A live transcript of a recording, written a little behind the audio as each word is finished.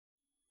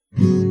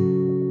The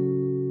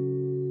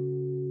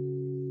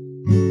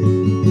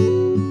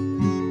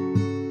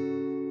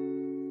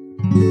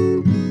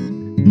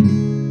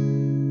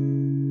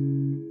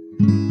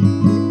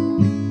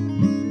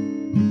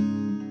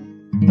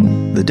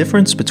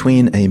difference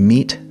between a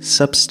meat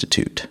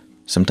substitute,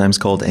 sometimes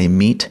called a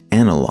meat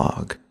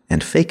analog,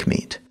 and fake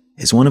meat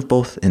is one of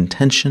both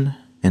intention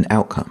and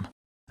outcome.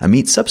 A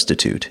meat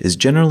substitute is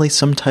generally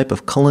some type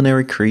of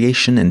culinary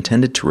creation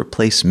intended to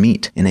replace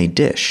meat in a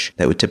dish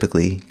that would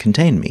typically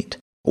contain meat,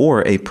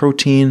 or a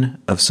protein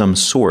of some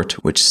sort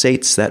which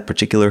sates that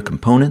particular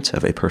component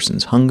of a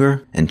person's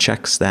hunger and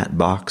checks that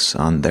box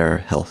on their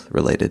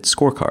health-related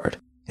scorecard.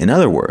 In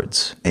other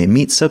words, a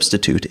meat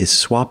substitute is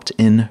swapped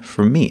in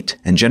for meat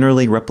and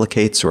generally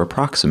replicates or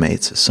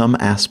approximates some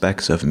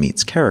aspects of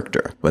meat's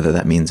character, whether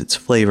that means its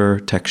flavor,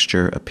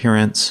 texture,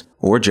 appearance,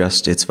 or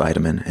just its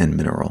vitamin and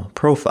mineral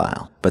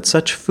profile. But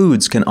such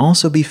foods can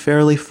also be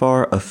fairly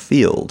far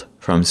afield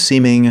from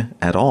seeming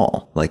at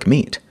all like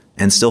meat,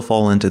 and still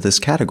fall into this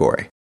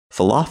category.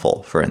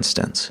 Falafel, for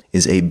instance,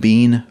 is a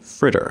bean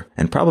fritter,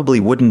 and probably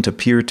wouldn't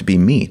appear to be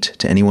meat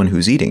to anyone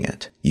who's eating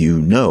it. You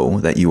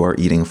know that you are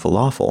eating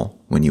falafel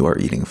when you are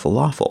eating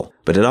falafel,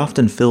 but it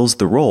often fills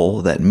the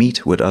role that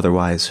meat would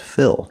otherwise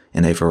fill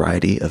in a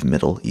variety of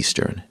Middle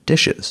Eastern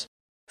dishes.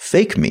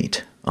 Fake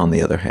meat, on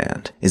the other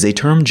hand, is a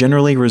term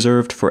generally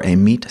reserved for a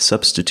meat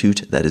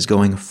substitute that is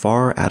going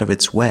far out of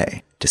its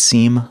way to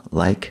seem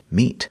like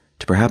meat,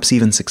 to perhaps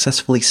even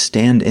successfully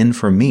stand in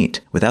for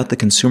meat without the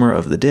consumer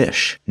of the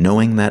dish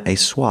knowing that a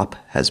swap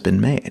has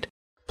been made.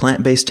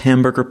 Plant-based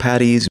hamburger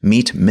patties,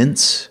 meat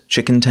mince,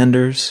 chicken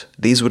tenders,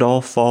 these would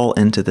all fall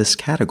into this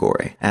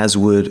category, as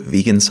would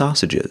vegan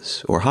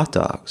sausages or hot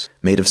dogs,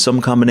 made of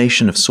some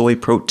combination of soy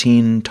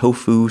protein,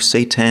 tofu,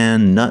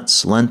 seitan,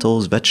 nuts,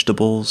 lentils,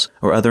 vegetables,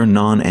 or other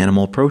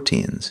non-animal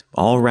proteins,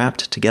 all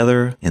wrapped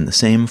together in the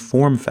same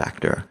form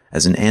factor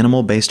as an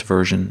animal-based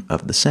version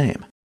of the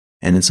same,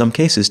 and in some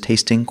cases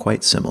tasting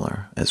quite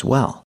similar as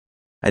well.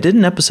 I did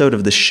an episode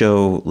of this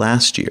show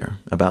last year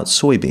about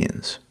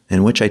soybeans,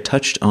 in which I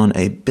touched on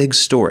a big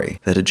story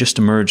that had just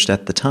emerged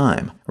at the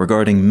time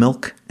regarding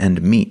milk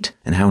and meat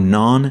and how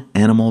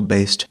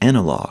non-animal-based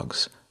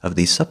analogs of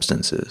these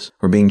substances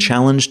were being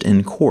challenged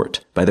in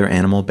court by their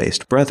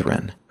animal-based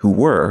brethren, who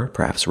were,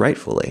 perhaps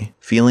rightfully,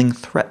 feeling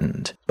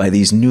threatened by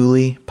these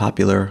newly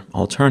popular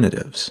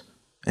alternatives.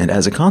 And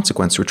as a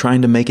consequence, were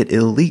trying to make it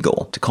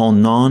illegal to call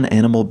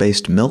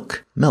non-animal-based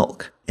milk,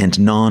 milk, and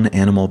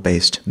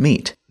non-animal-based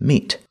meat,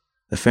 meat.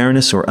 The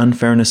fairness or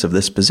unfairness of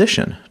this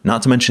position,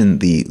 not to mention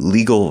the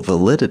legal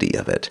validity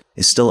of it,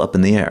 is still up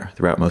in the air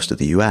throughout most of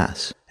the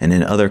US, and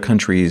in other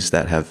countries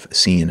that have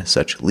seen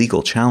such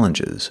legal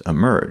challenges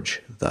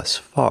emerge thus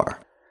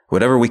far.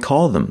 Whatever we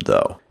call them,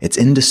 though, it's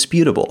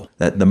indisputable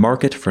that the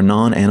market for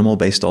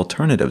non-animal-based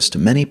alternatives to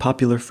many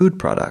popular food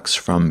products,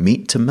 from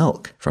meat to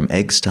milk, from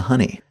eggs to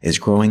honey, is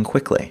growing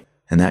quickly,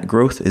 and that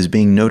growth is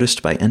being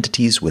noticed by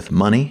entities with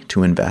money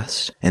to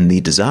invest and the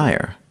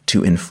desire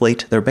to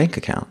inflate their bank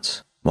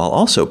accounts, while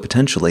also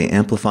potentially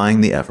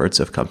amplifying the efforts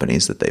of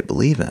companies that they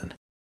believe in.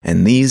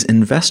 And these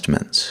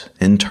investments,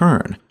 in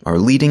turn, are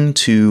leading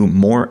to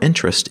more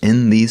interest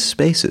in these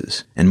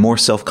spaces and more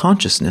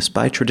self-consciousness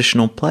by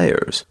traditional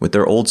players with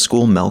their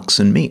old-school milks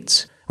and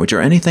meats, which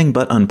are anything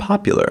but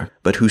unpopular,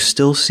 but who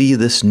still see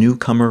this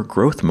newcomer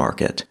growth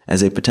market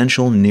as a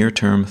potential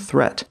near-term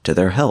threat to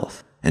their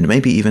health and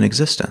maybe even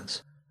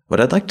existence. What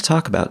I'd like to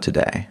talk about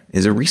today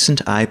is a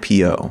recent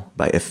IPO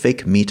by a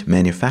fake meat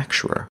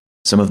manufacturer,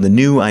 some of the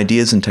new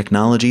ideas and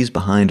technologies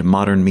behind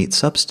modern meat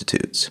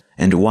substitutes,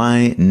 and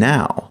why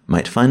now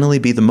might finally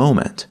be the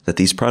moment that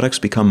these products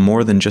become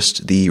more than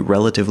just the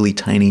relatively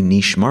tiny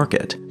niche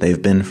market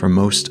they've been for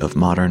most of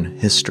modern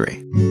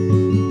history.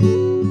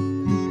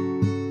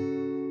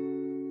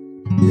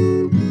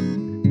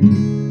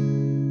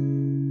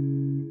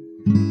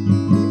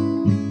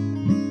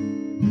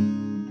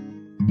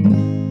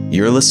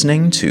 You're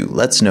listening to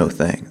Let's Know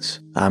Things.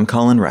 I'm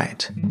Colin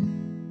Wright.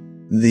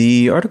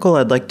 The article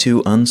I'd like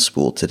to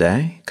unspool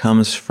today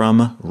comes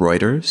from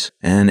Reuters,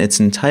 and it's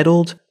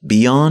entitled,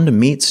 "Beyond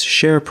Meat's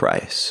Share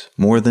Price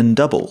More Than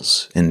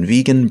Doubles in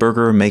Vegan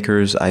Burger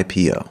Maker's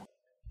IPO."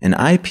 An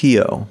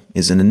IPO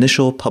is an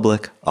initial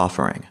public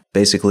offering,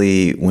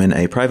 basically when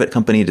a private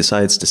company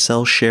decides to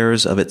sell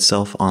shares of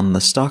itself on the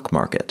stock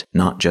market,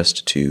 not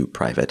just to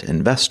private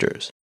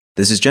investors.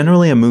 This is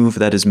generally a move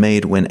that is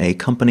made when a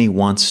company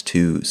wants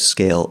to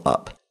scale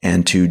up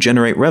and to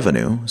generate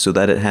revenue so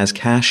that it has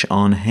cash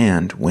on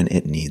hand when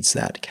it needs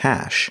that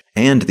cash,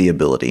 and the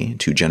ability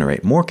to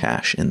generate more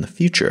cash in the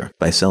future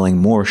by selling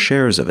more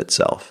shares of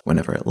itself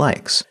whenever it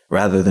likes,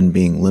 rather than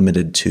being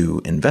limited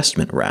to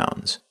investment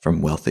rounds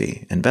from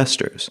wealthy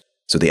investors.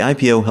 So the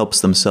IPO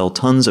helps them sell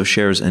tons of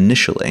shares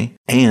initially,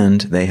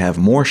 and they have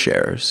more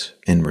shares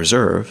in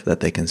reserve that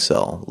they can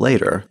sell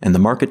later, and the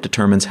market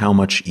determines how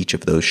much each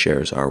of those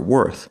shares are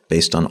worth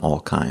based on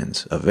all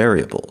kinds of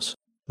variables.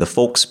 The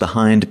folks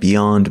behind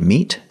Beyond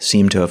Meat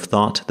seem to have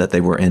thought that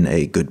they were in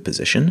a good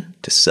position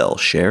to sell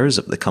shares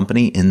of the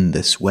company in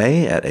this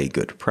way at a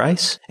good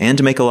price and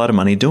to make a lot of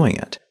money doing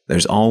it.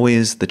 There's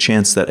always the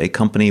chance that a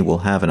company will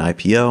have an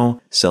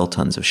IPO, sell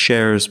tons of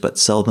shares, but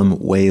sell them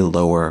way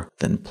lower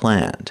than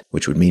planned,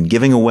 which would mean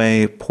giving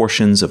away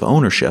portions of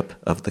ownership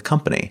of the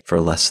company for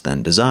less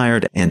than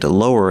desired and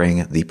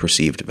lowering the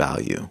perceived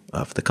value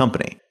of the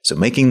company. So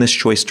making this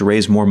choice to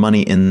raise more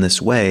money in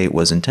this way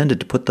was intended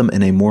to put them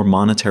in a more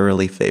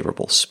monetarily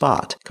favorable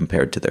spot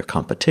compared to their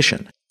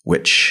competition,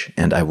 which,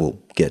 and I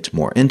will get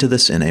more into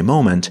this in a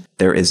moment,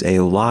 there is a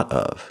lot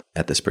of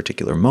at this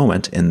particular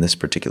moment in this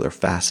particular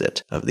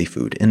facet of the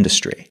food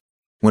industry.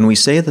 When we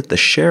say that the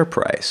share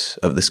price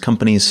of this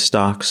company's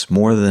stocks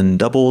more than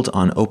doubled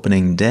on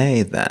opening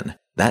day, then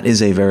that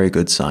is a very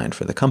good sign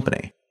for the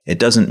company. It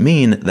doesn't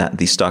mean that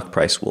the stock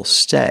price will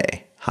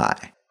stay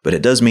high, but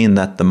it does mean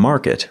that the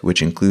market,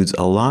 which includes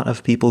a lot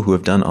of people who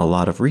have done a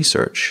lot of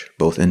research,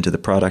 both into the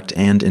product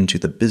and into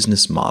the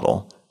business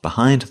model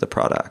behind the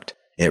product,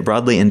 it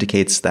broadly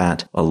indicates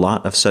that a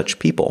lot of such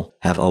people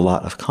have a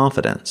lot of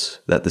confidence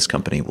that this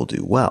company will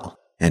do well.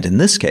 And in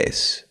this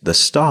case, the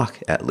stock,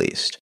 at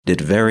least,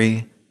 did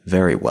very,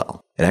 very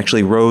well. It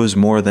actually rose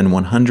more than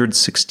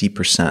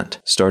 160%,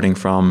 starting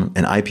from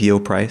an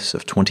IPO price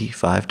of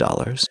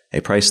 $25,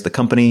 a price the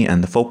company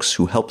and the folks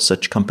who help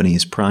such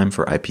companies prime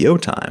for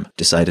IPO time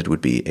decided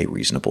would be a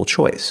reasonable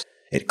choice.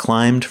 It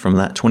climbed from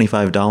that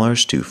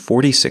 $25 to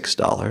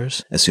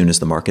 $46 as soon as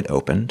the market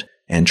opened,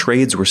 and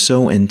trades were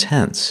so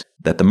intense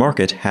that the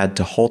market had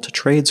to halt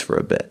trades for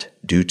a bit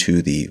due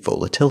to the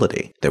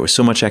volatility. There was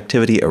so much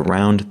activity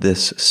around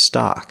this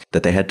stock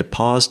that they had to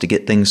pause to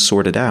get things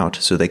sorted out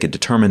so they could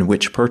determine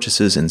which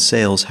purchases and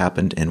sales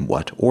happened in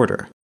what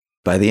order.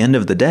 By the end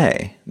of the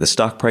day, the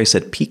stock price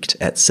had peaked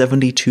at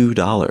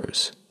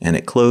 $72, and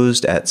it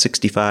closed at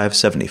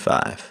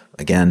 $65.75,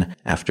 again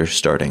after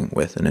starting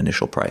with an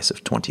initial price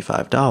of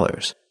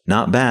 $25.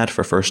 Not bad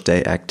for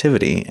first-day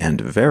activity, and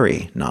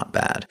very not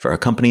bad for a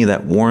company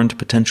that warned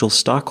potential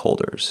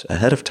stockholders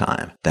ahead of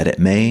time that it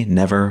may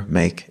never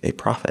make a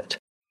profit.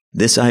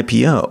 This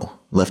IPO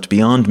left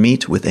Beyond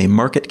Meat with a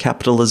market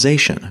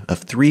capitalization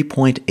of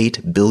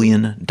 $3.8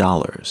 billion,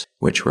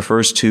 which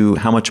refers to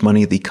how much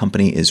money the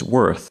company is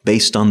worth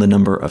based on the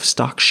number of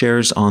stock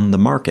shares on the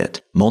market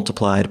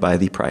multiplied by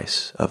the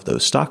price of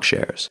those stock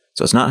shares.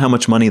 So it's not how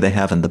much money they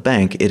have in the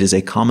bank, it is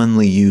a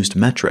commonly used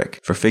metric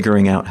for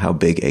figuring out how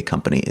big a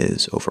company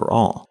is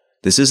overall.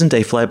 This isn't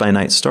a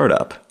fly-by-night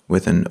startup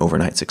with an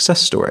overnight success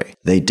story.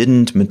 They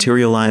didn't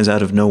materialize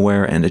out of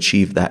nowhere and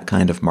achieve that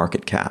kind of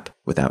market cap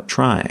without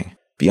trying.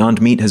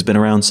 Beyond Meat has been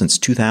around since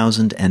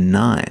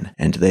 2009,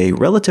 and they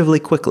relatively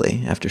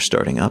quickly, after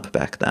starting up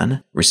back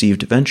then,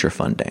 received venture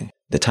funding,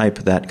 the type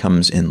that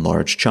comes in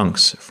large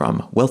chunks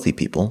from wealthy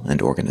people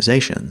and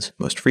organizations,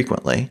 most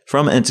frequently,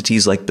 from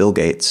entities like Bill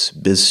Gates,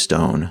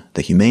 BizStone,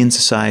 the Humane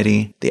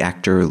Society, the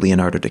actor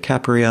Leonardo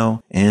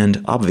DiCaprio,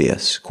 and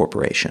Obvious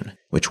Corporation,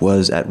 which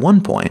was at one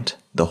point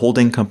the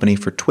holding company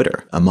for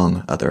Twitter,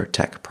 among other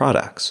tech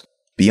products.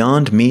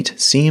 Beyond Meat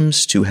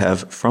seems to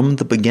have, from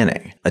the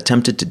beginning,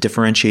 attempted to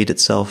differentiate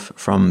itself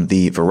from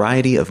the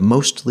variety of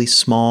mostly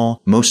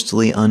small,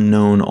 mostly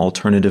unknown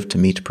alternative to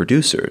meat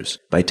producers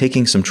by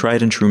taking some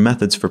tried and true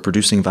methods for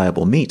producing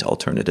viable meat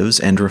alternatives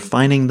and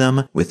refining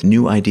them with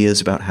new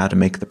ideas about how to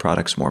make the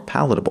products more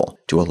palatable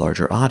to a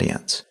larger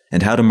audience,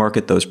 and how to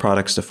market those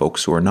products to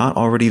folks who are not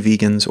already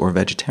vegans or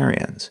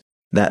vegetarians.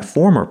 That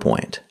former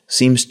point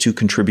seems to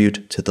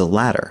contribute to the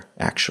latter,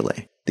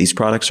 actually. These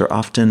products are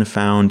often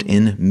found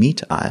in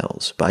meat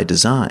aisles by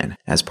design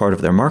as part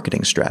of their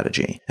marketing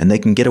strategy, and they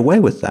can get away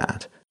with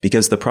that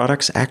because the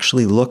products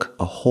actually look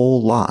a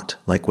whole lot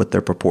like what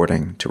they're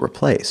purporting to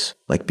replace,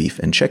 like beef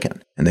and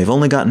chicken. And they've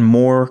only gotten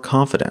more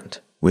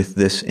confident with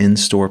this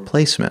in-store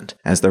placement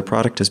as their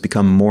product has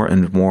become more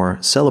and more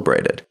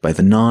celebrated by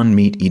the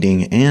non-meat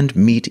eating and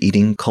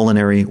meat-eating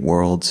culinary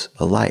worlds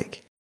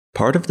alike.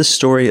 Part of the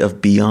story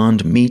of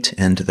Beyond Meat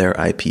and their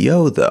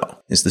IPO, though,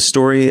 is the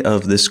story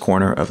of this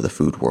corner of the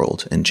food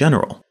world in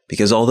general.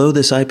 Because although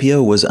this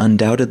IPO was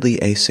undoubtedly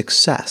a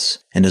success,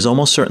 and is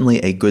almost certainly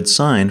a good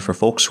sign for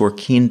folks who are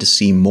keen to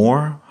see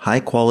more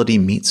high-quality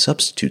meat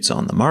substitutes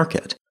on the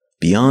market,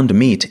 Beyond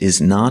Meat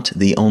is not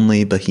the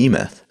only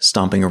behemoth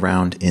stomping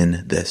around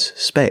in this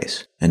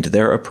space. And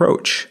their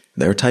approach,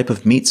 their type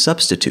of meat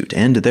substitute,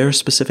 and their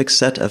specific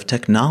set of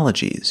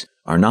technologies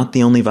are not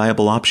the only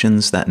viable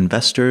options that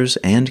investors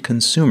and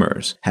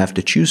consumers have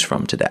to choose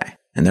from today.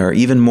 And there are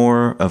even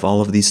more of all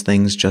of these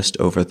things just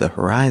over the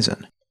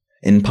horizon.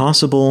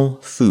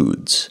 Impossible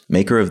Foods,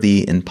 maker of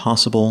the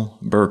Impossible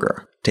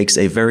Burger, takes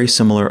a very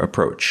similar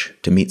approach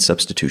to meat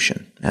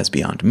substitution as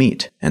Beyond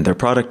Meat, and their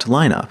product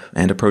lineup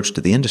and approach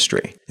to the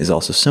industry is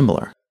also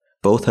similar.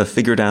 Both have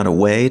figured out a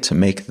way to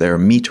make their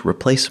meat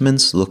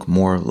replacements look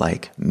more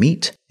like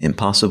meat.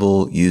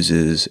 Impossible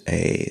uses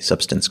a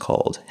substance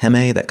called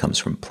heme that comes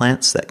from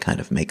plants that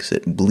kind of makes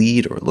it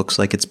bleed or looks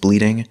like it's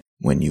bleeding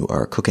when you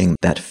are cooking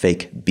that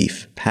fake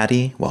beef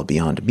patty, while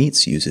Beyond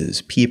Meats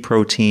uses pea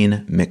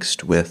protein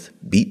mixed with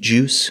beet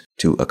juice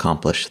to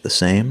accomplish the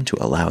same, to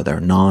allow their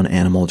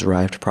non-animal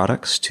derived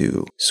products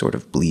to sort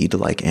of bleed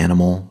like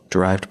animal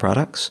derived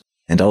products.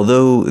 And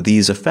although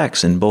these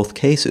effects in both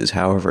cases,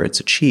 however it's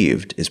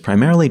achieved, is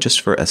primarily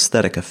just for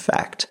aesthetic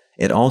effect,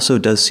 it also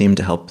does seem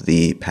to help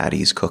the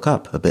patties cook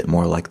up a bit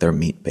more like their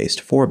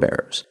meat-based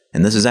forebears.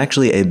 And this is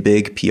actually a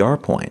big PR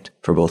point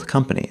for both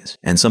companies,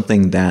 and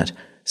something that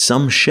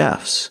some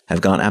chefs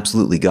have gone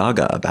absolutely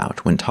gaga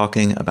about when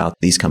talking about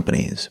these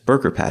companies'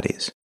 burger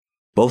patties.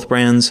 Both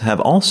brands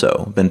have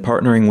also been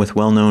partnering with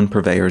well-known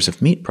purveyors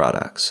of meat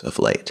products of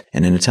late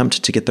in an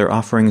attempt to get their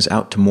offerings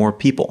out to more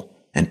people,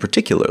 and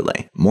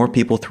particularly more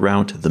people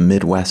throughout the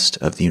Midwest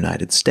of the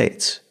United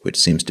States, which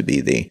seems to be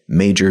the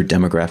major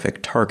demographic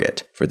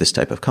target for this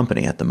type of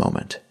company at the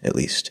moment, at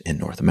least in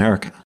North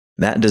America.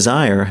 That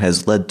desire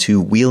has led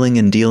to wheeling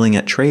and dealing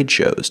at trade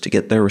shows to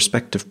get their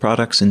respective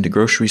products into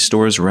grocery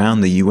stores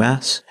around the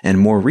US, and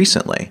more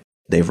recently,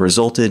 they've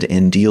resulted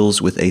in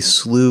deals with a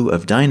slew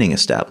of dining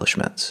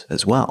establishments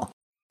as well.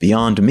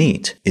 Beyond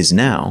Meat is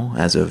now,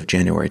 as of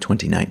January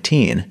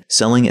 2019,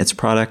 selling its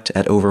product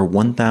at over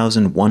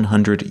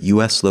 1,100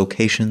 U.S.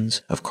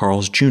 locations of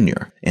Carl's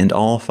Jr. and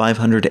all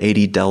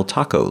 580 Del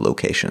Taco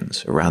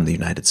locations around the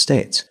United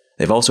States.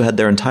 They've also had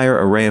their entire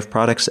array of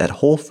products at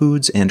Whole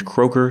Foods and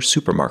Kroger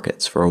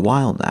supermarkets for a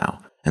while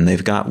now, and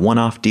they've got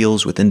one-off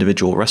deals with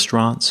individual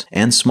restaurants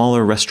and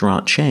smaller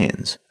restaurant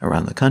chains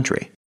around the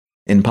country.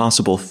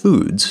 Impossible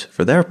Foods,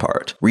 for their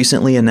part,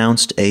 recently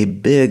announced a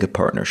big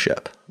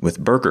partnership with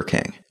Burger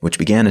King, which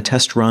began a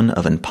test run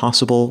of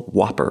Impossible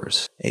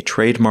Whoppers, a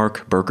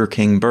trademark Burger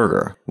King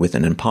burger with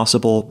an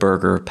Impossible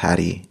Burger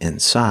patty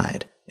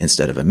inside,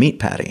 instead of a meat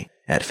patty,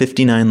 at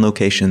 59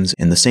 locations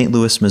in the St.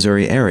 Louis,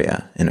 Missouri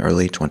area in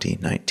early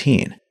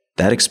 2019.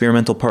 That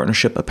experimental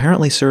partnership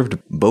apparently served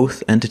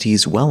both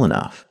entities well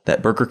enough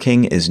that Burger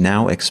King is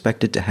now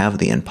expected to have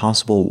the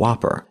Impossible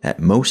Whopper at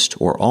most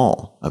or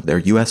all of their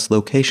U.S.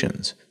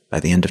 locations by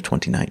the end of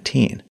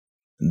 2019.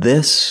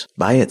 This,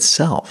 by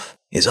itself,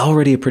 is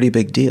already a pretty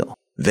big deal.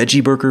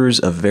 Veggie burgers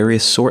of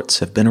various sorts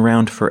have been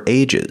around for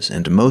ages,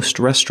 and most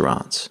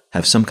restaurants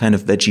have some kind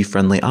of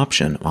veggie-friendly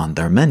option on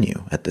their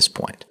menu at this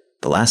point.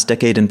 The last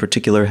decade in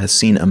particular has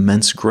seen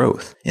immense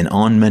growth in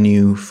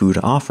on-menu food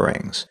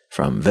offerings,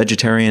 from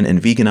vegetarian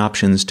and vegan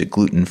options to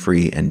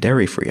gluten-free and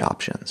dairy-free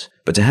options.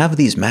 But to have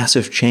these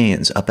massive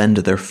chains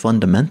upend their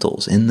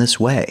fundamentals in this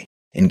way,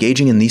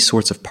 engaging in these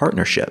sorts of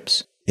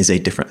partnerships, is a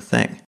different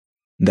thing.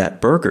 That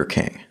Burger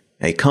King,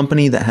 a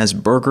company that has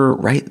burger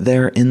right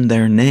there in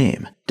their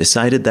name,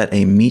 decided that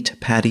a meat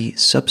patty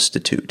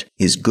substitute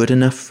is good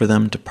enough for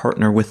them to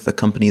partner with the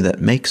company that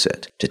makes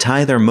it, to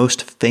tie their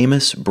most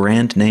famous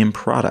brand name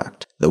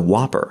product, the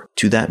Whopper,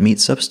 to that meat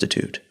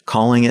substitute,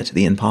 calling it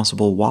the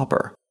Impossible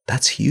Whopper.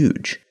 That's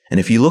huge. And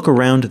if you look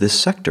around this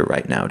sector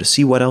right now to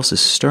see what else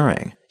is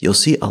stirring, you'll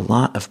see a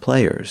lot of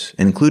players,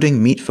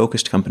 including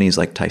meat-focused companies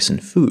like Tyson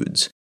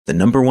Foods, the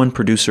 #1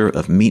 producer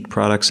of meat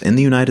products in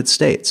the United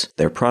States.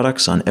 Their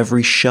products on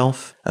every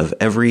shelf of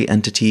every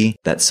entity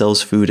that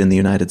sells food in the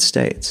United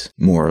States,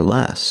 more or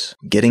less,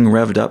 getting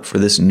revved up for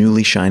this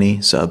newly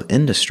shiny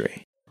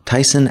sub-industry.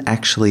 Tyson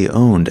actually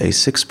owned a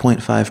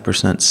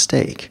 6.5%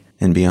 stake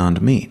in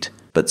Beyond Meat,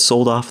 but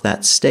sold off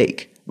that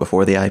stake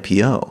before the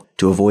IPO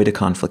to avoid a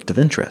conflict of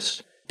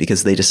interest,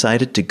 because they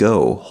decided to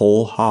go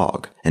whole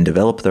hog and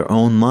develop their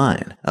own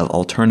line of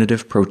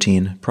alternative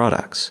protein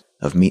products,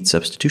 of meat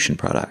substitution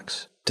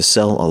products, to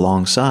sell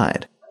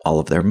alongside all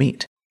of their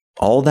meat.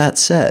 All that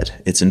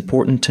said, it's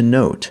important to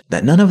note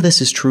that none of this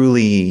is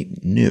truly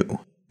new.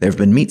 There have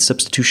been meat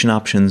substitution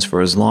options for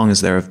as long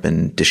as there have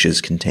been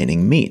dishes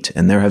containing meat,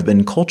 and there have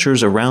been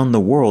cultures around the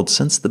world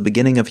since the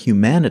beginning of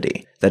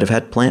humanity that have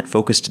had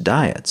plant-focused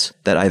diets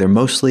that either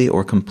mostly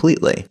or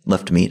completely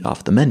left meat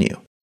off the menu.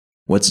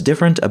 What's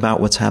different about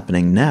what's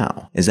happening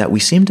now is that we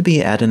seem to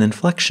be at an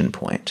inflection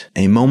point,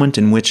 a moment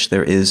in which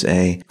there is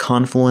a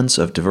confluence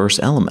of diverse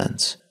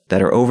elements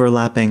that are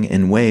overlapping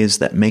in ways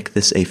that make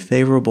this a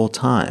favorable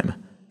time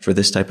for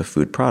this type of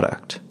food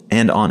product,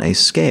 and on a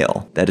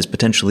scale that is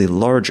potentially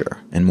larger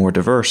and more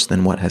diverse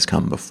than what has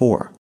come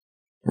before.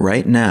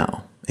 Right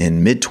now,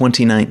 in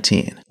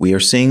mid-2019, we are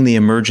seeing the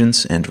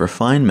emergence and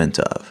refinement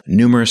of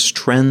numerous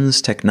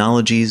trends,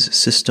 technologies,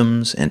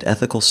 systems, and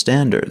ethical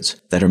standards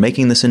that are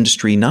making this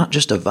industry not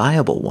just a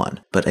viable one,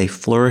 but a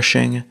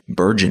flourishing,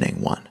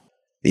 burgeoning one.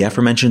 The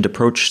aforementioned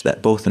approach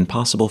that both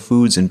Impossible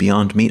Foods and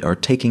Beyond Meat are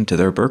taking to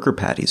their burger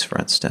patties, for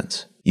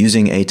instance,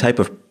 using a type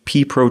of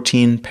pea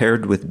protein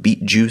paired with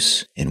beet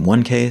juice in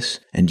one case,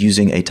 and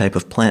using a type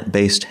of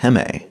plant-based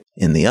heme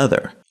in the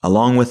other,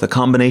 along with a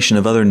combination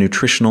of other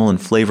nutritional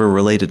and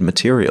flavor-related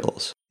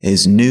materials,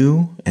 is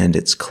new, and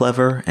it's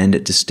clever, and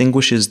it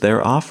distinguishes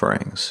their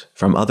offerings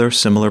from other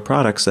similar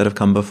products that have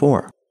come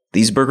before.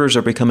 These burgers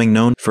are becoming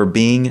known for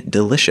being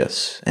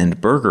delicious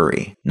and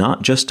burgery,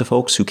 not just to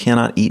folks who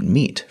cannot eat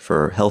meat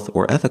for health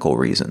or ethical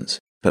reasons,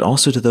 but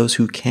also to those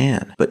who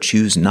can, but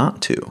choose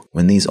not to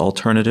when these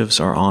alternatives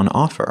are on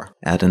offer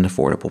at an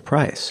affordable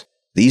price.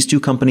 These two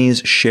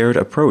companies' shared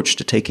approach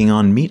to taking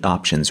on meat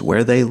options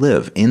where they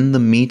live in the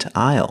meat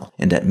aisle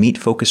and at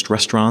meat-focused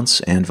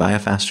restaurants and via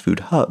fast food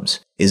hubs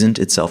isn't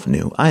itself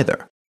new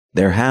either.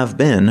 There have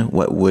been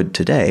what would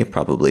today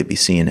probably be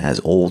seen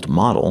as old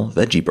model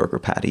veggie burger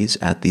patties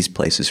at these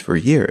places for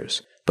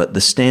years, but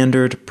the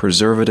standard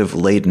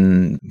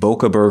preservative-laden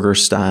Boca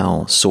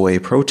Burger-style soy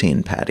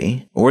protein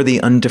patty, or the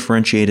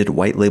undifferentiated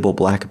white-label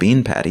black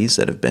bean patties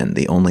that have been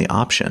the only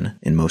option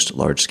in most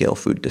large-scale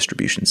food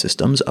distribution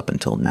systems up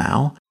until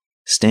now,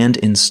 stand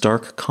in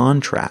stark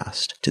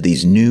contrast to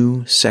these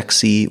new,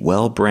 sexy,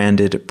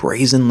 well-branded,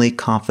 brazenly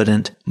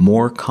confident,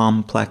 more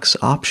complex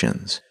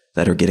options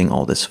that are getting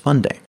all this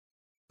funding.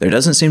 There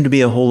doesn't seem to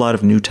be a whole lot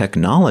of new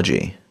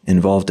technology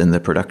involved in the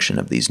production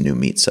of these new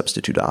meat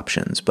substitute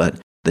options, but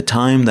the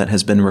time that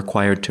has been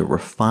required to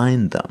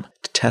refine them,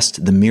 to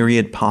test the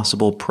myriad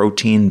possible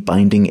protein,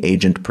 binding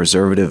agent,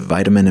 preservative,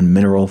 vitamin and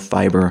mineral,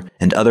 fiber,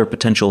 and other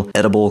potential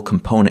edible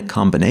component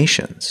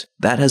combinations,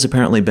 that has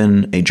apparently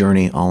been a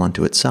journey all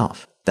unto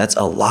itself. That's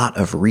a lot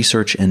of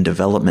research and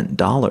development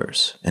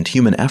dollars, and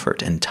human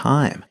effort and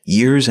time,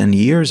 years and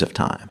years of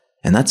time.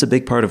 And that's a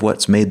big part of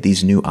what's made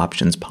these new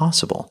options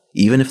possible,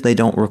 even if they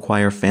don't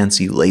require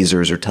fancy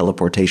lasers or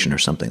teleportation or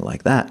something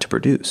like that to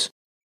produce.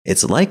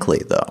 It's likely,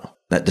 though,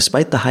 that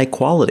despite the high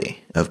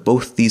quality of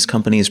both these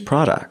companies'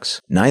 products,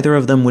 neither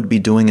of them would be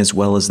doing as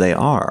well as they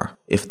are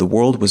if the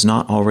world was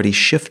not already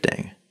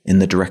shifting in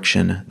the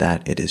direction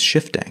that it is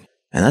shifting.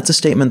 And that's a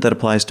statement that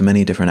applies to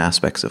many different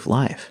aspects of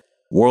life.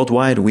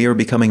 Worldwide, we are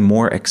becoming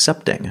more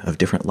accepting of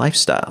different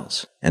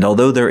lifestyles. And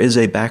although there is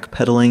a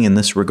backpedaling in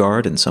this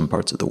regard in some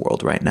parts of the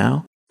world right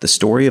now, the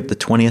story of the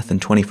 20th and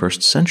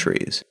 21st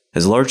centuries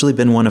has largely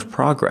been one of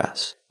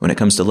progress when it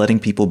comes to letting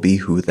people be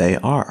who they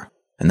are.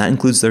 And that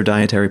includes their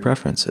dietary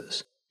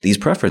preferences. These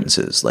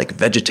preferences, like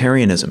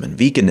vegetarianism and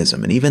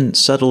veganism, and even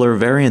subtler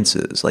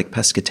variances like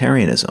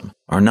pescatarianism,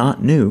 are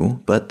not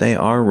new, but they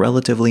are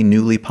relatively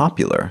newly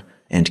popular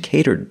and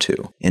catered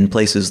to in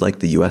places like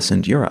the US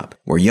and Europe,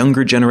 where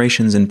younger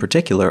generations in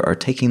particular are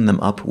taking them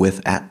up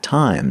with, at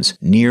times,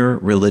 near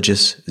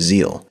religious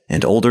zeal.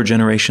 And older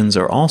generations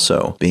are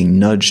also being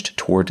nudged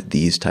toward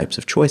these types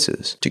of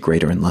choices, to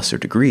greater and lesser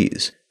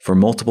degrees, for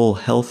multiple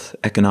health,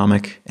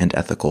 economic, and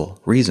ethical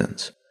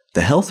reasons.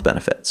 The health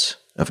benefits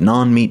of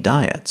non-meat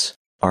diets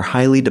are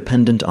highly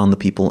dependent on the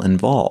people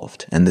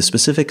involved and the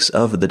specifics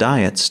of the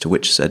diets to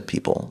which said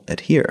people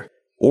adhere.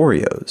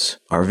 Oreos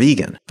are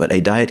vegan, but a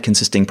diet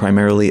consisting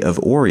primarily of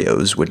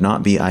Oreos would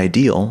not be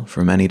ideal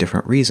for many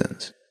different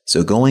reasons.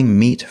 So going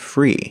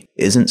meat-free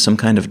isn't some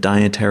kind of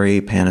dietary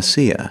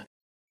panacea.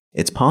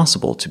 It's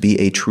possible to be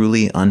a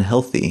truly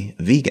unhealthy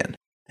vegan.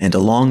 And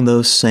along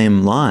those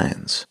same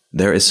lines,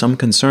 there is some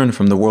concern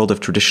from the world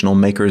of traditional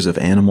makers of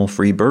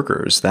animal-free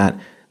burgers that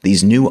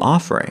these new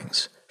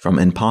offerings from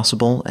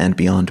Impossible and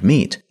Beyond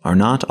Meat are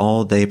not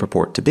all they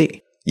purport to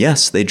be.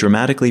 Yes, they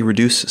dramatically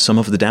reduce some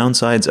of the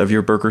downsides of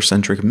your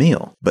burger-centric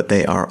meal, but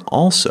they are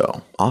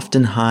also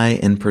often high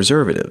in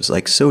preservatives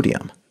like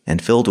sodium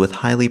and filled with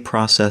highly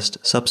processed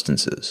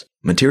substances,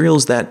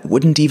 materials that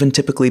wouldn't even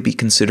typically be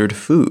considered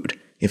food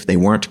if they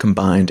weren't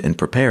combined and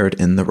prepared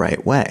in the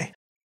right way.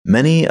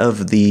 Many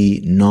of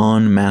the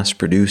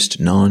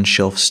non-mass-produced,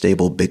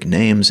 non-shelf-stable big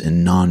names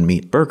in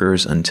non-meat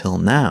burgers until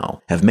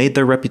now have made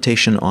their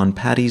reputation on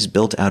patties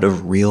built out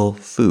of real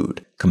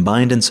food,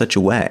 combined in such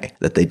a way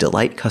that they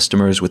delight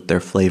customers with their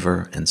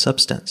flavor and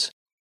substance.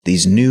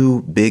 These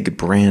new big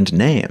brand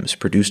names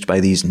produced by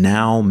these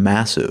now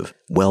massive,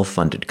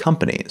 well-funded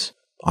companies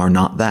are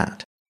not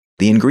that.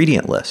 The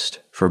ingredient list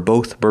for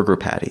both burger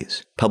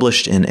patties,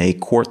 published in a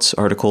Quartz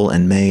article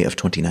in May of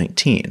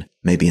 2019,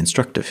 may be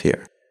instructive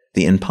here.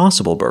 The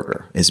Impossible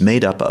Burger is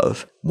made up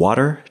of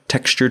water,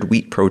 textured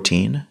wheat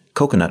protein,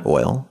 coconut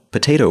oil,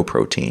 potato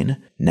protein,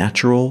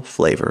 natural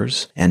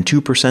flavors, and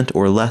 2%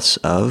 or less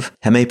of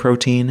heme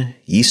protein,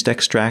 yeast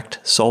extract,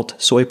 salt,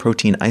 soy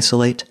protein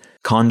isolate,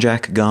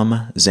 konjac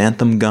gum,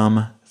 xanthan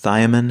gum,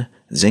 thiamine,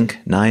 zinc,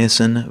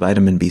 niacin,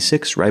 vitamin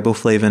B6,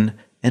 riboflavin,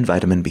 and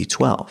vitamin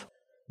B12.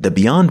 The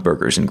Beyond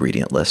Burger's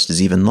ingredient list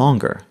is even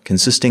longer,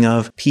 consisting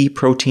of pea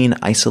protein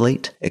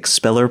isolate,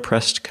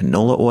 expeller-pressed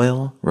canola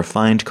oil,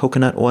 refined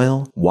coconut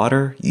oil,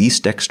 water,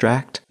 yeast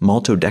extract,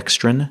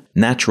 maltodextrin,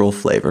 natural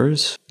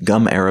flavors,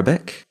 gum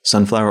arabic,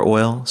 sunflower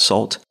oil,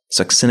 salt,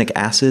 succinic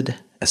acid,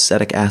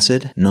 acetic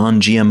acid,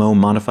 non-GMO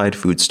modified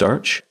food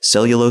starch,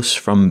 cellulose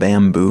from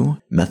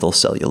bamboo, methyl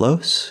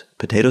cellulose,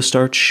 potato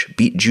starch,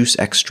 beet juice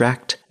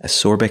extract,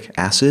 ascorbic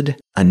acid,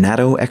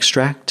 annatto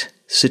extract,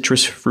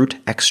 citrus fruit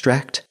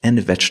extract, and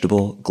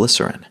vegetable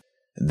glycerin.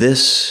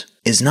 This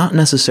is not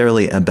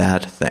necessarily a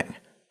bad thing.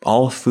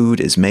 All food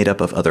is made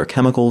up of other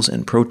chemicals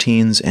and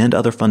proteins and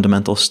other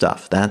fundamental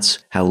stuff.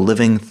 That's how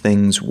living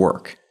things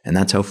work, and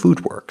that's how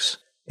food works.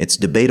 It's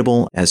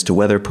debatable as to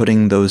whether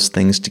putting those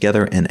things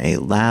together in a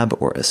lab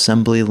or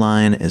assembly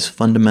line is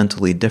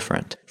fundamentally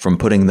different from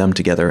putting them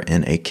together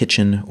in a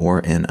kitchen or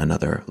in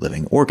another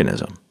living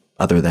organism,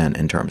 other than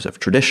in terms of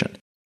tradition.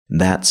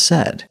 That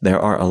said,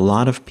 there are a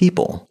lot of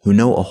people who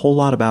know a whole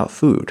lot about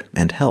food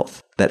and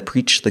health that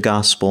preach the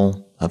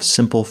gospel of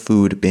simple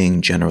food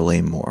being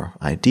generally more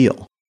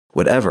ideal,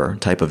 whatever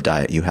type of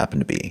diet you happen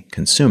to be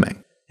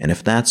consuming. And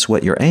if that's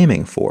what you're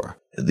aiming for,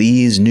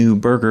 these new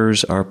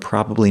burgers are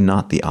probably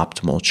not the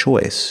optimal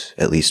choice,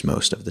 at least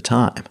most of the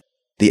time.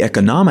 The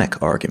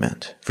economic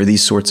argument for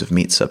these sorts of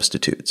meat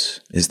substitutes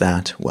is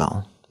that,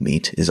 well,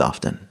 meat is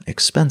often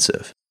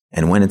expensive.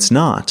 And when it's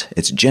not,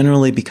 it's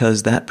generally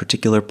because that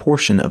particular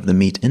portion of the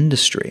meat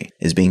industry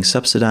is being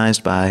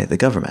subsidized by the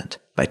government,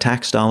 by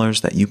tax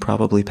dollars that you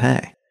probably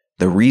pay.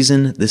 The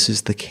reason this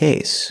is the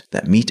case,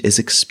 that meat is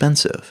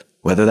expensive,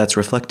 whether that's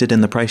reflected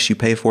in the price you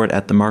pay for it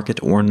at the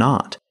market or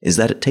not, is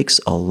that it takes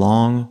a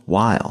long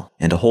while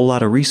and a whole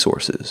lot of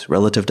resources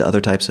relative to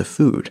other types of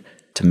food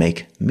to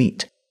make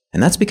meat.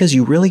 And that's because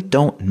you really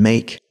don't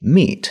make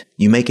meat.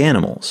 You make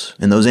animals,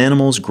 and those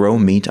animals grow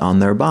meat on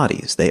their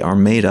bodies. They are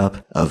made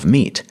up of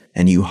meat,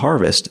 and you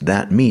harvest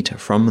that meat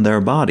from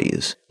their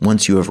bodies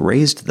once you have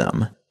raised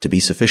them to be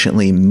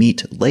sufficiently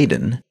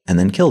meat-laden, and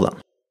then kill them.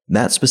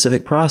 That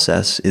specific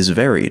process is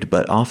varied,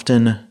 but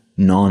often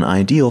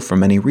non-ideal for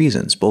many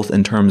reasons, both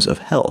in terms of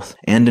health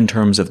and in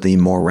terms of the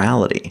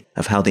morality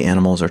of how the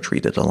animals are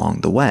treated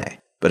along the way.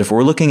 But if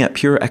we're looking at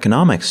pure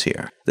economics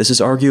here, this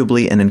is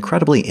arguably an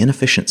incredibly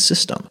inefficient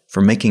system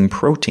for making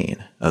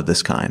protein of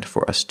this kind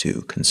for us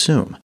to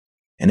consume.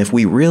 And if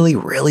we really,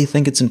 really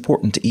think it's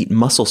important to eat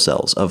muscle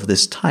cells of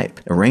this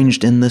type,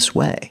 arranged in this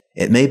way,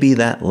 it may be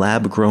that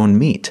lab-grown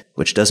meat,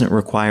 which doesn't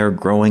require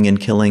growing and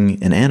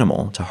killing an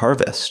animal to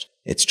harvest.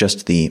 It's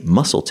just the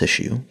muscle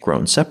tissue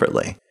grown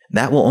separately.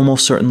 That will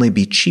almost certainly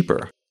be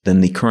cheaper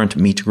than the current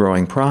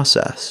meat-growing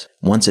process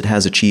once it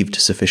has achieved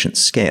sufficient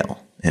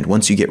scale, and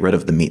once you get rid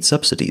of the meat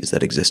subsidies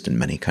that exist in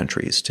many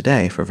countries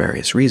today for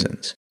various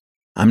reasons.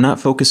 I'm not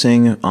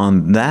focusing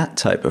on that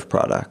type of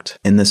product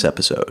in this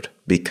episode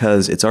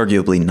because it's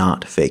arguably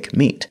not fake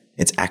meat.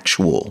 It's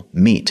actual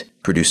meat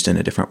produced in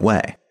a different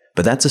way.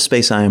 But that's a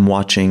space I am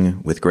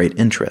watching with great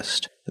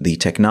interest. The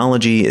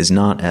technology is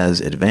not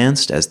as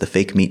advanced as the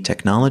fake meat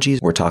technologies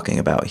we're talking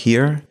about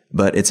here,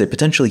 but it's a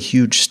potentially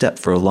huge step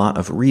for a lot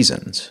of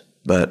reasons,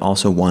 but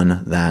also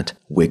one that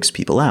wigs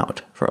people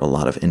out for a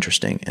lot of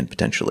interesting and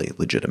potentially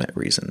legitimate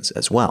reasons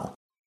as well.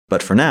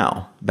 But for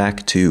now,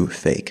 back to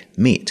fake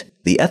meat.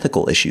 The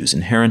ethical issues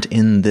inherent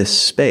in this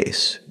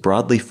space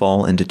broadly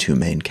fall into two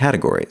main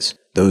categories,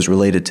 those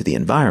related to the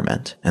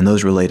environment and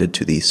those related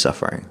to the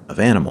suffering of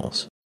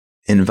animals.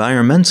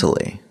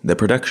 Environmentally, the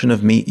production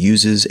of meat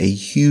uses a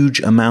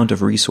huge amount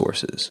of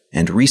resources,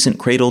 and recent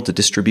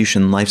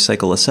cradle-to-distribution life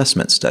cycle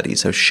assessment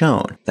studies have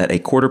shown that a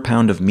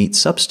quarter-pound of meat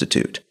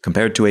substitute,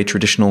 compared to a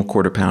traditional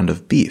quarter-pound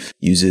of beef,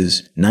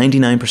 uses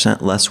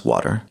 99% less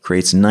water,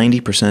 creates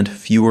 90%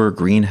 fewer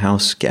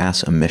greenhouse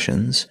gas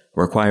emissions,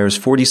 requires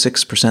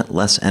 46%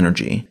 less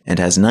energy, and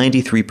has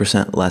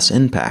 93% less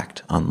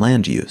impact on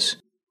land use.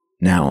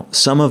 Now,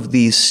 some of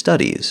these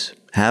studies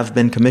have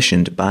been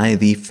commissioned by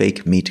the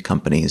fake meat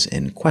companies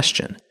in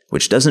question,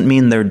 which doesn't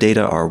mean their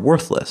data are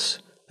worthless,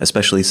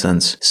 especially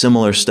since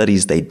similar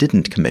studies they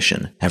didn't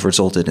commission have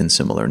resulted in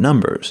similar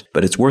numbers.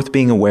 But it's worth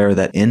being aware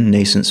that in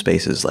nascent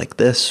spaces like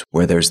this,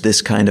 where there's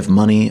this kind of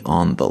money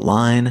on the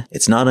line,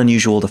 it's not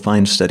unusual to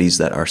find studies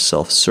that are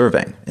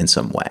self-serving in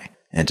some way,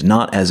 and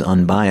not as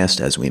unbiased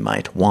as we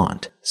might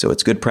want. So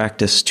it's good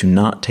practice to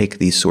not take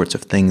these sorts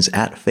of things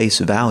at face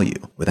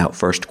value without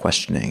first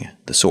questioning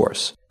the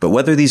source. But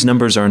whether these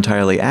numbers are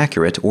entirely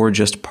accurate or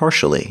just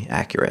partially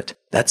accurate,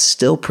 that's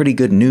still pretty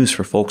good news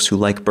for folks who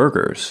like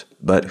burgers,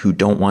 but who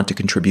don't want to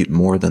contribute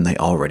more than they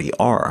already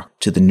are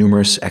to the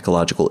numerous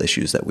ecological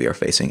issues that we are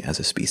facing as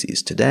a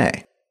species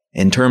today.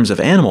 In terms of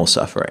animal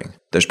suffering,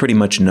 there's pretty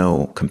much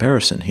no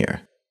comparison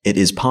here. It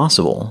is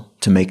possible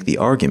to make the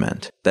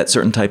argument that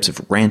certain types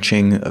of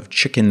ranching, of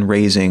chicken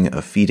raising,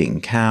 of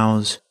feeding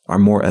cows are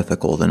more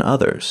ethical than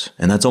others,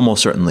 and that's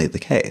almost certainly the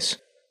case.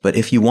 But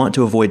if you want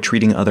to avoid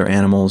treating other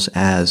animals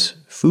as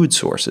food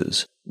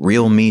sources,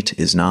 real meat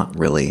is not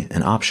really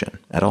an option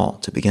at all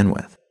to begin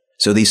with.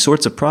 So these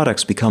sorts of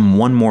products become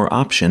one more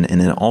option in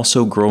an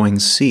also growing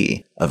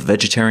sea of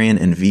vegetarian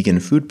and vegan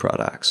food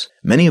products,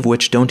 many of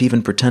which don't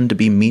even pretend to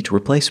be meat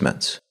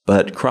replacements.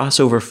 But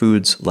crossover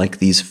foods like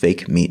these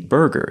fake meat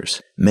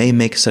burgers may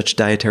make such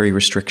dietary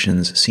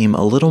restrictions seem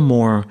a little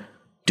more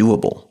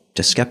doable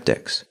to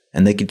skeptics,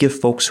 and they could give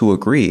folks who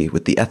agree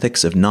with the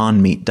ethics of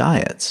non-meat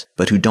diets,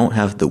 but who don't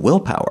have the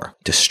willpower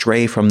to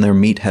stray from their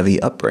meat-heavy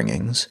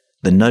upbringings,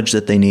 the nudge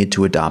that they need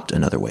to adopt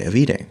another way of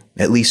eating,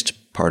 at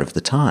least part of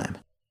the time.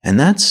 And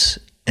that's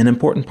an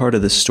important part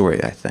of this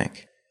story, I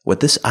think. What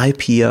this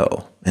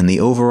IPO and the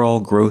overall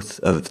growth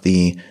of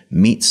the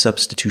meat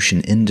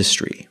substitution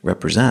industry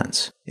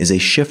represents is a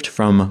shift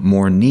from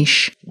more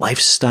niche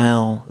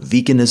lifestyle,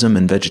 veganism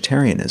and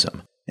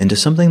vegetarianism into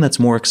something that's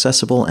more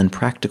accessible and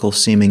practical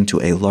seeming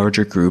to a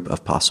larger group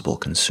of possible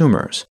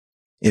consumers.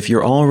 If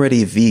you're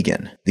already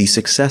vegan, the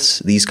success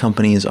these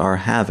companies are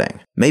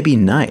having may be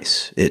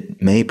nice.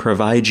 It may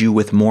provide you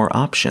with more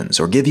options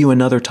or give you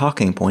another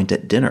talking point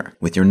at dinner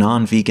with your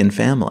non-vegan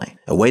family,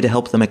 a way to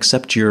help them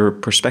accept your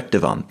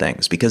perspective on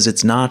things because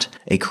it's not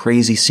a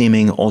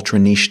crazy-seeming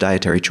ultra-niche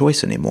dietary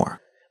choice anymore.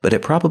 But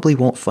it probably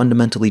won't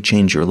fundamentally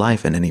change your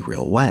life in any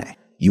real way.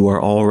 You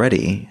are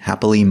already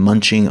happily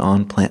munching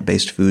on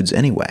plant-based foods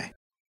anyway.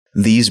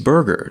 These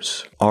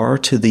burgers are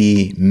to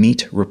the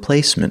meat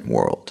replacement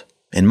world,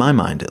 in my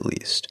mind at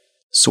least,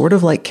 sort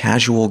of like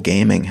casual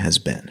gaming has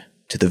been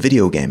to the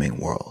video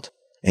gaming world.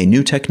 A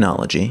new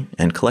technology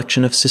and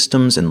collection of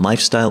systems and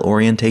lifestyle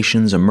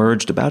orientations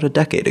emerged about a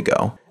decade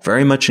ago,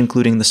 very much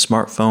including the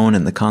smartphone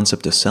and the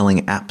concept of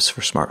selling apps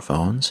for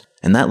smartphones,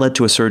 and that led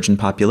to a surge in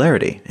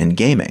popularity in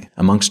gaming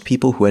amongst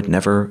people who had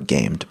never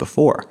gamed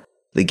before.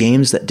 The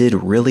games that did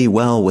really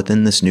well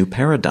within this new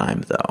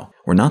paradigm, though,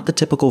 were not the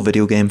typical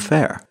video game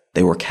fare.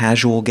 They were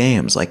casual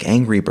games like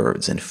Angry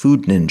Birds and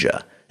Food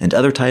Ninja, and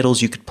other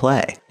titles you could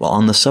play while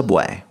on the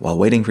subway, while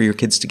waiting for your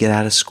kids to get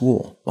out of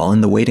school, while in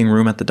the waiting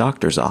room at the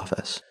doctor's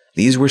office.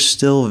 These were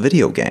still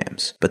video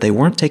games, but they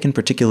weren't taken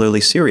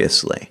particularly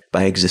seriously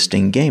by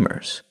existing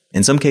gamers.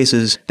 In some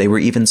cases, they were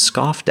even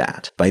scoffed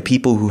at by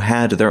people who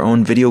had their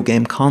own video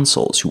game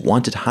consoles, who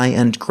wanted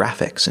high-end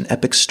graphics and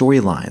epic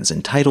storylines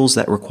and titles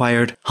that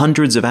required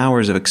hundreds of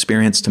hours of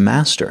experience to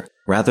master,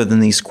 rather than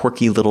these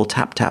quirky little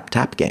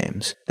tap-tap-tap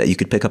games that you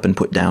could pick up and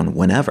put down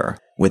whenever,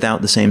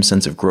 without the same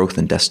sense of growth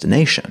and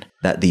destination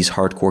that these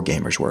hardcore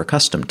gamers were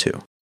accustomed to.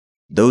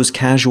 Those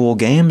casual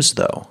games,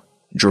 though,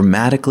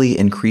 dramatically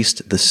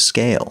increased the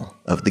scale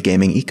of the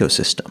gaming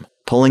ecosystem,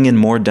 pulling in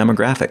more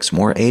demographics,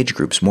 more age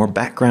groups, more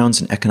backgrounds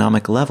and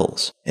economic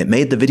levels. It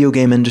made the video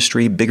game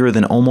industry bigger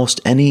than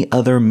almost any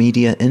other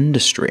media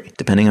industry,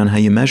 depending on how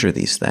you measure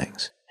these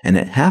things. And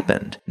it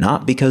happened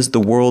not because the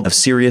world of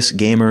serious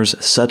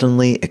gamers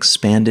suddenly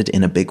expanded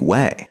in a big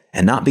way,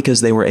 and not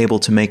because they were able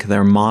to make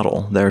their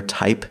model, their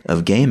type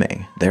of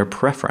gaming, their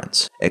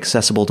preference,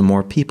 accessible to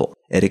more people.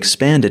 It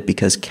expanded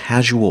because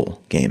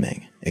casual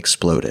gaming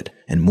exploded,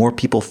 and more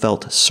people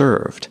felt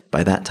served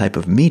by that type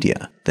of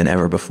media than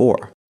ever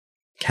before.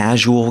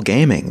 Casual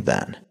gaming,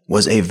 then,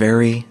 was a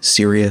very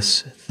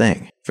serious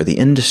thing for the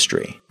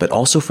industry, but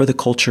also for the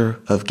culture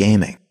of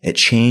gaming. It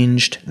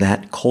changed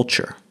that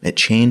culture. It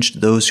changed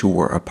those who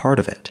were a part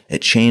of it.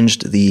 It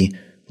changed the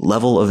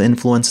level of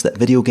influence that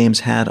video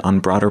games had on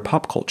broader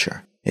pop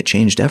culture. It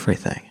changed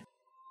everything.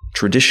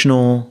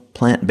 Traditional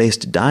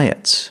plant-based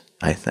diets,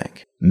 I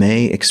think,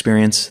 may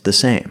experience the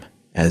same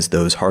as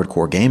those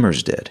hardcore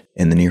gamers did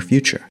in the near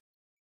future.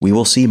 We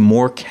will see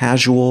more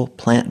casual,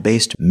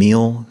 plant-based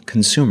meal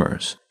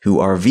consumers who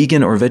are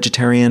vegan or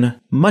vegetarian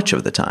much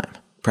of the time,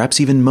 perhaps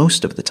even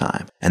most of the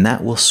time, and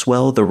that will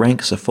swell the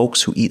ranks of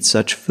folks who eat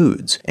such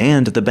foods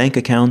and the bank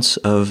accounts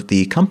of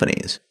the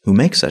companies who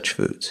make such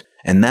foods.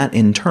 And that,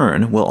 in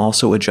turn, will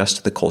also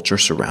adjust the culture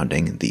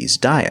surrounding these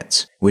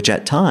diets, which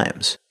at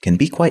times can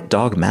be quite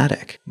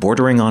dogmatic,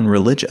 bordering on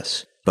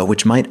religious, but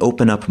which might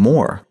open up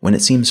more when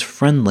it seems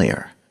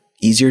friendlier,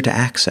 easier to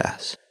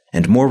access,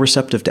 and more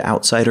receptive to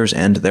outsiders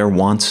and their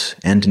wants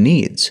and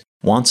needs.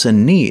 Wants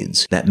and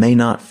needs that may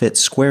not fit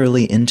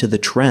squarely into the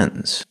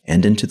trends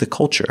and into the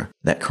culture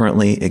that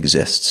currently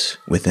exists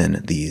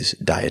within these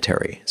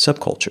dietary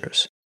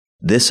subcultures.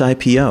 This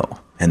IPO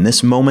and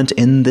this moment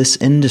in this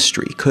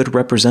industry could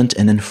represent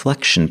an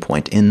inflection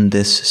point in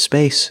this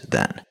space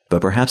then,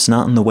 but perhaps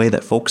not in the way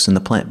that folks in the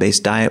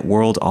plant-based diet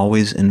world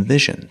always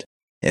envisioned.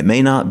 It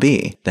may not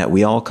be that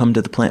we all come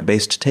to the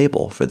plant-based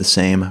table for the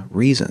same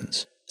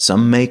reasons.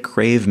 Some may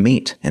crave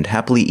meat and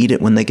happily eat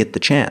it when they get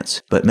the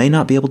chance, but may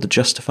not be able to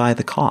justify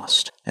the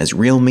cost, as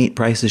real meat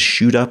prices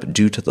shoot up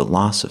due to the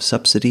loss of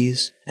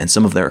subsidies and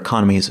some of their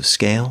economies of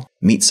scale.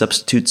 Meat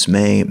substitutes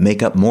may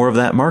make up more of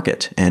that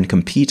market and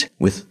compete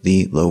with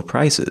the low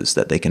prices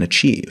that they can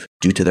achieve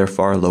due to their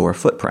far lower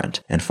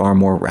footprint and far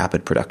more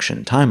rapid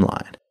production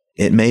timeline.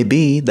 It may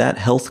be that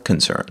health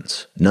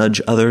concerns nudge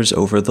others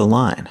over the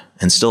line,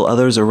 and still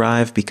others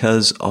arrive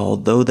because,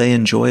 although they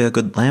enjoy a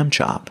good lamb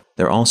chop,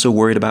 they're also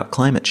worried about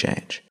climate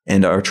change,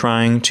 and are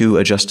trying to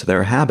adjust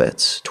their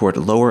habits toward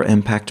lower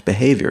impact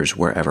behaviors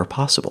wherever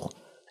possible.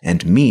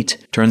 And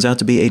meat turns out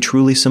to be a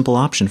truly simple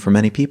option for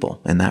many people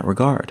in that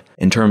regard,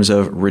 in terms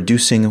of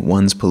reducing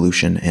one's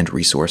pollution and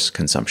resource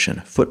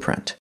consumption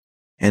footprint.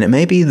 And it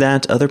may be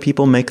that other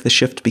people make the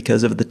shift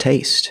because of the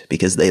taste,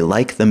 because they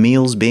like the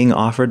meals being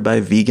offered by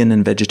vegan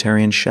and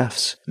vegetarian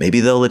chefs. Maybe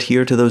they'll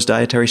adhere to those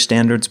dietary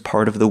standards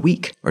part of the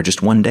week, or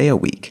just one day a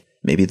week.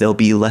 Maybe they'll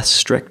be less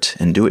strict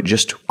and do it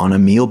just on a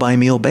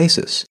meal-by-meal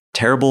basis.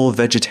 Terrible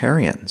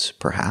vegetarians,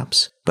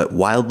 perhaps, but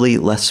wildly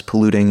less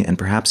polluting and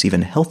perhaps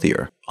even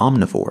healthier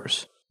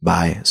omnivores,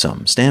 by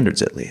some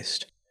standards at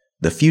least.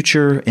 The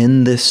future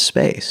in this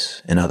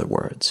space, in other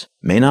words,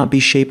 may not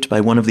be shaped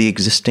by one of the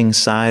existing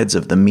sides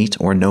of the meat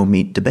or no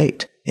meat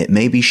debate. It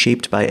may be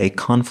shaped by a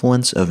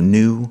confluence of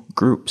new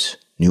groups,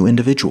 new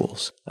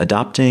individuals,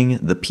 adopting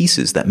the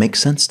pieces that make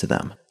sense to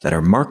them, that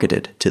are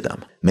marketed to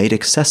them, made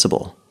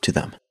accessible to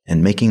them,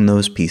 and making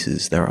those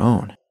pieces their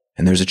own.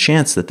 And there's a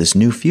chance that this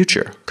new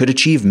future could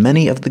achieve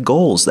many of the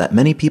goals that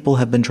many people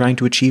have been trying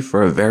to achieve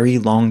for a very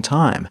long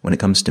time when it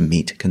comes to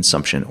meat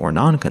consumption or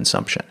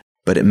non-consumption.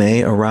 But it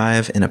may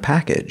arrive in a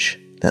package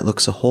that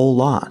looks a whole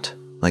lot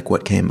like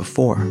what came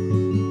before.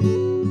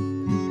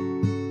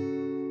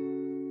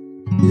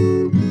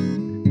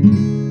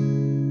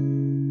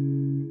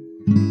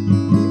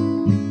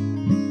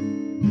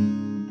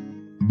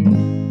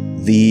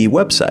 The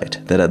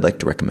website that I'd like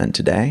to recommend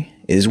today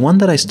is one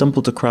that I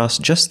stumbled across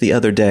just the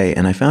other day,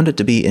 and I found it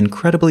to be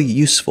incredibly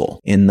useful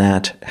in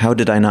that how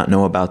did I not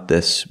know about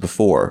this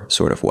before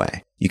sort of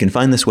way. You can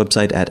find this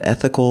website at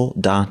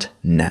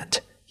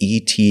ethical.net.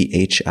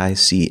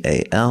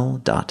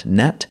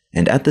 ethical.net,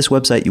 and at this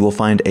website you will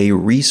find a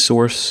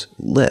resource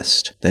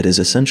list that is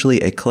essentially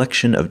a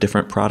collection of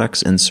different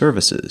products and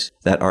services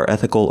that are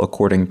ethical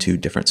according to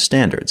different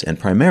standards, and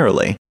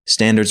primarily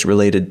standards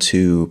related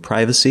to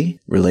privacy,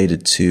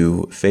 related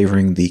to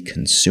favoring the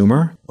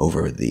consumer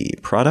over the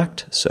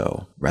product.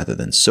 So rather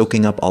than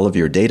soaking up all of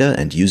your data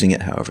and using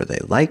it however they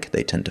like,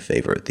 they tend to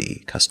favor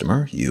the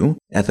customer, you.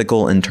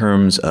 Ethical in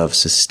terms of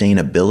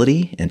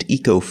sustainability and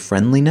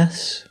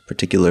eco-friendliness,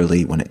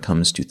 particularly when it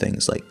comes to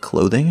things like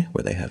clothing,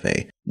 where they have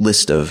a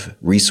list of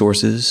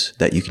resources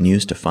that you can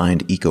use to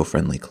find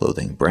eco-friendly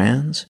clothing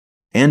brands.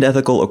 And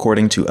ethical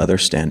according to other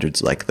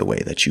standards like the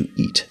way that you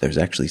eat. There's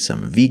actually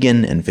some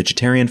vegan and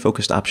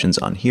vegetarian-focused options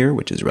on here,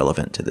 which is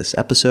relevant to this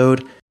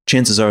episode.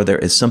 Chances are there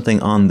is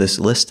something on this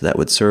list that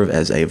would serve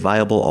as a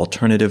viable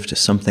alternative to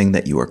something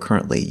that you are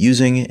currently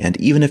using, and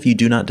even if you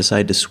do not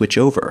decide to switch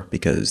over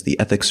because the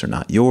ethics are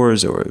not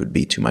yours or it would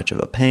be too much of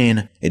a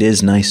pain, it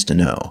is nice to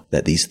know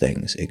that these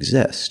things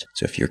exist.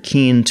 So if you're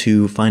keen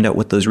to find out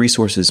what those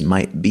resources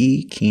might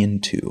be, keen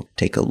to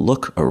take a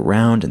look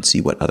around and see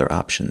what other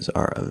options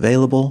are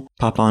available,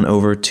 pop on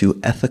over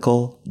to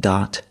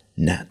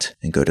ethical.net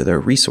and go to their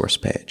resource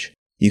page.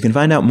 You can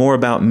find out more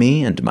about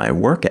me and my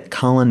work at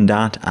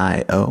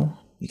Colin.io.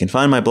 You can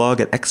find my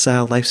blog at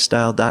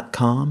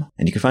exilelifestyle.com,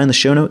 and you can find the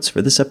show notes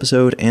for this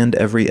episode and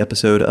every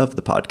episode of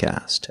the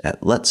podcast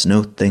at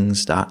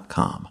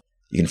letsknowthings.com.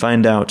 You can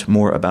find out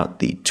more about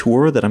the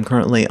tour that I'm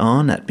currently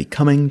on at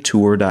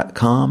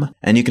becomingtour.com,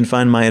 and you can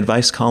find my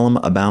advice column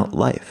about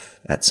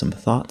life at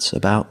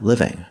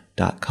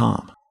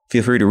somethoughtsoboutliving.com.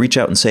 Feel free to reach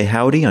out and say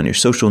howdy on your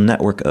social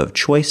network of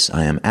choice.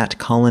 I am at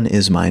Colin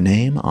is my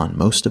name on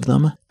most of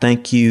them.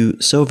 Thank you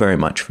so very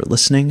much for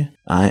listening.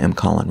 I am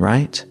Colin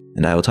Wright,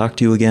 and I will talk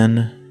to you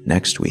again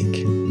next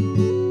week.